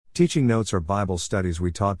Teaching notes are Bible studies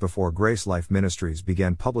we taught before Grace Life Ministries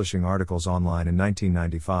began publishing articles online in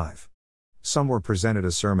 1995. Some were presented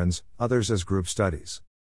as sermons, others as group studies.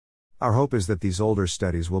 Our hope is that these older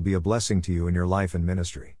studies will be a blessing to you in your life and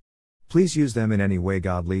ministry. Please use them in any way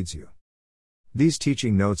God leads you. These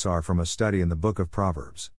teaching notes are from a study in the book of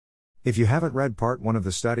Proverbs. If you haven't read part 1 of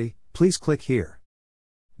the study, please click here.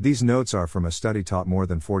 These notes are from a study taught more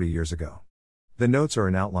than 40 years ago. The notes are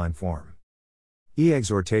in outline form.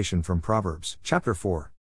 Exhortation from Proverbs, chapter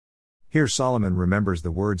 4. Here Solomon remembers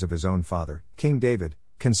the words of his own father, King David,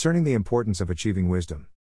 concerning the importance of achieving wisdom.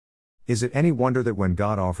 Is it any wonder that when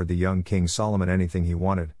God offered the young King Solomon anything he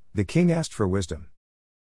wanted, the king asked for wisdom?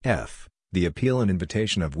 The appeal and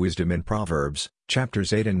invitation of wisdom in Proverbs,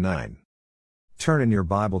 chapters 8 and 9. Turn in your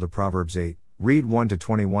Bible to Proverbs 8, read 1 to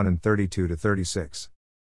 21 and 32 to 36.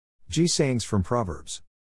 G. Sayings from Proverbs.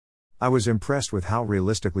 I was impressed with how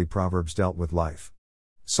realistically Proverbs dealt with life.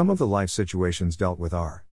 Some of the life situations dealt with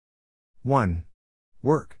are 1.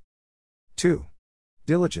 Work. 2.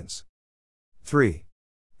 Diligence. 3.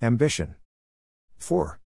 Ambition.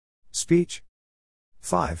 4. Speech.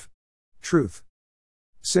 5. Truth.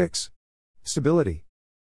 6. Stability.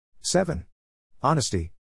 7.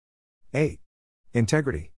 Honesty. 8.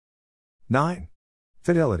 Integrity. 9.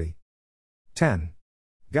 Fidelity. 10.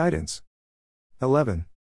 Guidance. 11.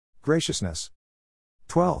 Graciousness.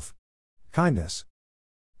 12. Kindness.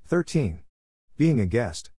 13. Being a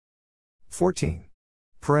guest. 14.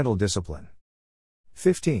 Parental discipline.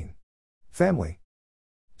 15. Family.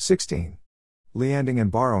 16. Lending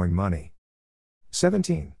and borrowing money.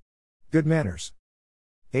 17. Good manners.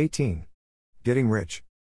 18. Getting rich.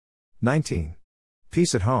 19.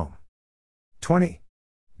 Peace at home. 20.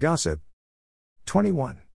 Gossip.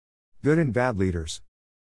 21. Good and bad leaders.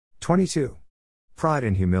 22. Pride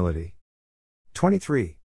and humility.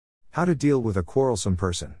 23. How to deal with a quarrelsome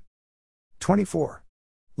person. 24.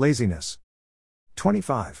 Laziness.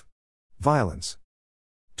 25. Violence.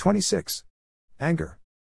 26. Anger.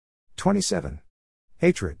 27.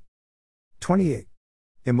 Hatred. 28.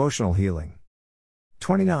 Emotional healing.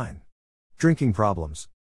 29. Drinking problems.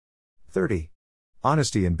 30.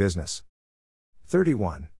 Honesty in business.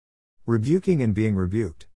 31. Rebuking and being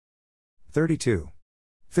rebuked. 32.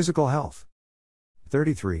 Physical health.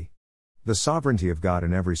 33. The sovereignty of God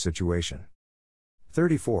in every situation.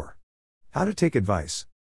 34. How to take advice.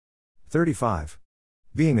 35.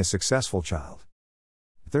 Being a successful child.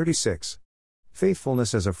 36.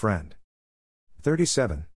 Faithfulness as a friend.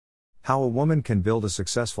 37. How a woman can build a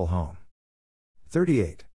successful home.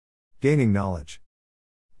 38. Gaining knowledge.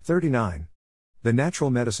 39. The natural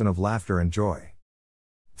medicine of laughter and joy.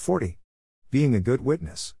 40. Being a good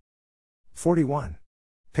witness. 41.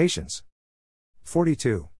 Patience.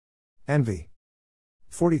 42. Envy.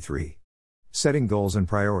 43. Setting goals and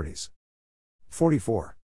priorities.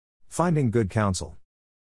 44. Finding good counsel.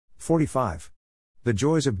 45. The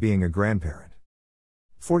joys of being a grandparent.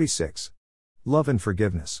 46. Love and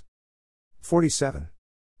forgiveness. 47.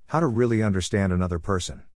 How to really understand another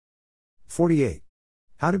person. 48.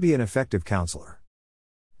 How to be an effective counselor.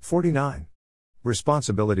 49.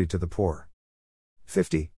 Responsibility to the poor.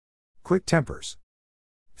 50. Quick tempers.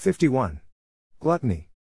 51. Gluttony.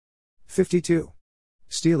 52.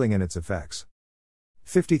 Stealing and its effects.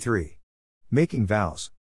 53. Making vows.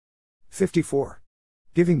 54.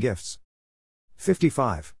 Giving gifts.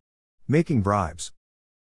 55. Making bribes.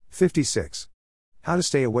 56. How to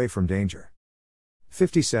stay away from danger.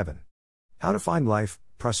 57. How to find life,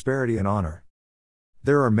 prosperity and honor.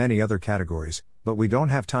 There are many other categories, but we don't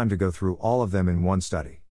have time to go through all of them in one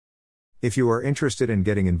study. If you are interested in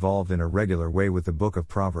getting involved in a regular way with the book of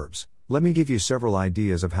Proverbs, let me give you several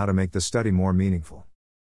ideas of how to make the study more meaningful.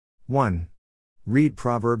 1. Read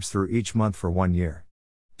Proverbs through each month for 1 year.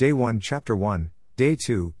 Day 1, Chapter 1, Day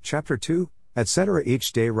 2, Chapter 2, etc.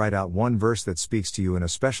 Each day write out one verse that speaks to you in a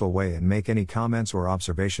special way and make any comments or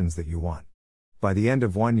observations that you want. By the end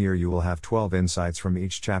of 1 year you will have 12 insights from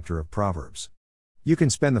each chapter of Proverbs. You can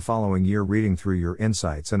spend the following year reading through your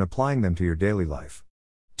insights and applying them to your daily life.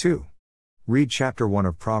 2. Read Chapter 1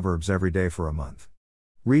 of Proverbs every day for a month.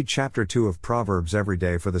 Read Chapter 2 of Proverbs every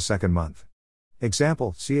day for the second month.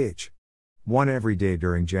 Example, ch. 1 every day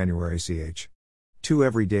during January ch. 2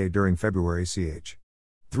 every day during February ch.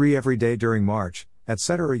 3 every day during March,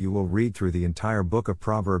 etc. You will read through the entire book of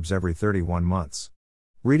Proverbs every 31 months.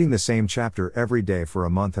 Reading the same chapter every day for a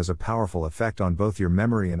month has a powerful effect on both your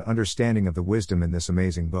memory and understanding of the wisdom in this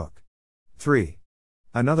amazing book. 3.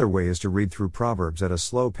 Another way is to read through Proverbs at a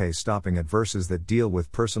slow pace, stopping at verses that deal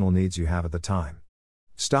with personal needs you have at the time.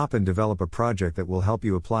 Stop and develop a project that will help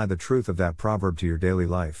you apply the truth of that proverb to your daily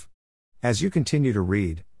life. As you continue to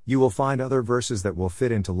read, You will find other verses that will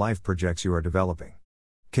fit into life projects you are developing.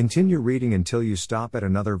 Continue reading until you stop at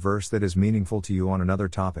another verse that is meaningful to you on another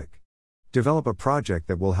topic. Develop a project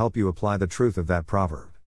that will help you apply the truth of that proverb.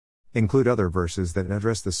 Include other verses that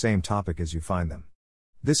address the same topic as you find them.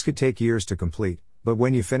 This could take years to complete, but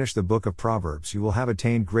when you finish the book of Proverbs, you will have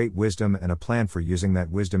attained great wisdom and a plan for using that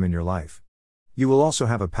wisdom in your life. You will also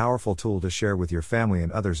have a powerful tool to share with your family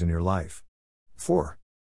and others in your life. 4.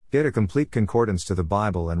 Get a complete concordance to the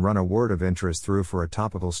Bible and run a word of interest through for a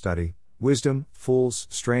topical study: wisdom, fools,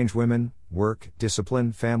 strange women, work,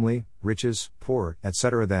 discipline, family, riches, poor,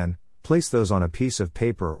 etc. Then, place those on a piece of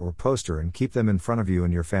paper or poster and keep them in front of you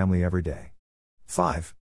and your family every day.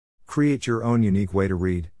 5. Create your own unique way to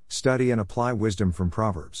read, study and apply wisdom from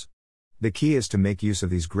Proverbs. The key is to make use of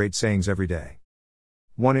these great sayings every day.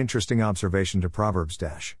 One interesting observation to Proverbs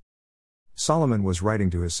 - Solomon was writing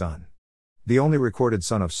to his son. The only recorded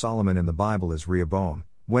son of Solomon in the Bible is Rehoboam.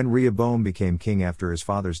 When Rehoboam became king after his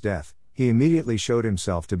father's death, he immediately showed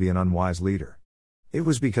himself to be an unwise leader. It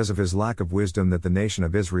was because of his lack of wisdom that the nation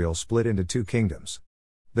of Israel split into 2 kingdoms.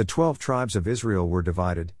 The 12 tribes of Israel were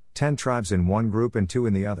divided, 10 tribes in one group and 2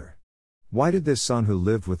 in the other. Why did this son who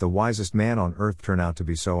lived with the wisest man on earth turn out to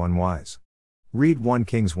be so unwise? Read 1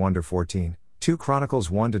 Kings 1-14, 2 Chronicles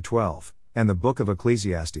 1-12, and the book of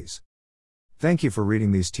Ecclesiastes. Thank you for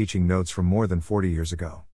reading these teaching notes from more than 40 years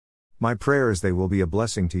ago. My prayer is they will be a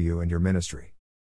blessing to you and your ministry.